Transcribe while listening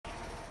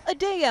A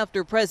day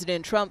after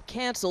President Trump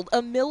canceled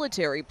a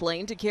military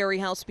plane to carry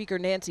House Speaker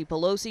Nancy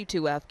Pelosi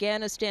to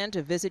Afghanistan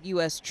to visit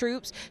U.S.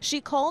 troops,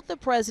 she called the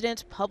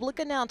president's public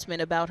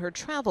announcement about her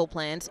travel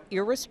plans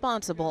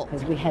irresponsible.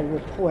 Because we had a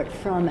report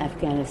from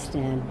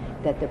Afghanistan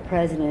that the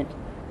president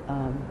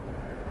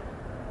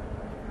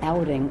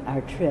outing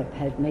our trip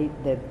had made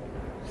the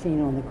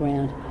scene on the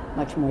ground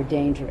much more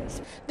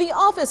dangerous. The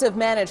Office of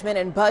Management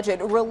and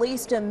Budget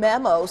released a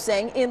memo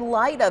saying in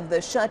light of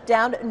the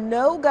shutdown,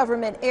 no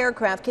government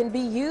aircraft can be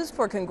used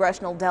for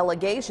congressional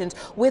delegations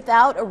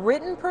without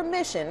written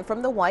permission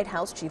from the White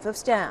House Chief of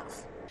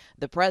Staff.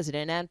 The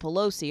president and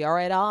Pelosi are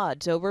at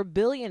odds over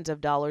billions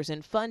of dollars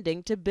in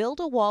funding to build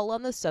a wall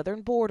on the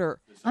southern border.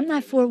 I'm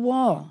not for a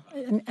wall.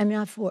 I'm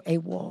not for a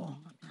wall.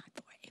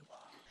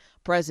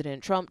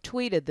 President Trump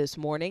tweeted this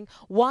morning,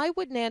 "Why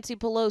would Nancy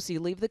Pelosi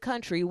leave the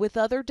country with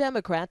other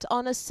Democrats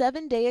on a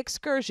 7-day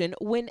excursion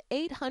when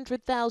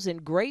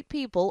 800,000 great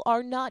people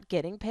are not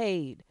getting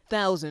paid?"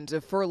 Thousands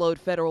of furloughed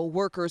federal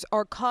workers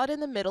are caught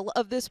in the middle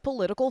of this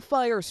political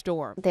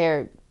firestorm.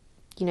 They're,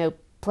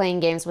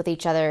 playing games with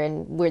each other,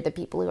 and we're the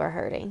people who are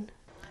hurting.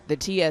 The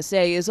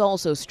TSA is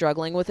also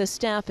struggling with a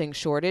staffing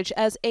shortage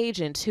as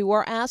agents who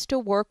are asked to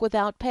work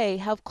without pay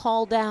have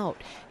called out.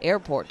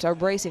 Airports are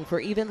bracing for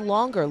even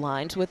longer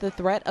lines with the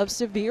threat of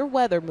severe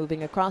weather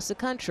moving across the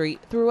country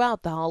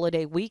throughout the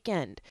holiday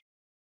weekend.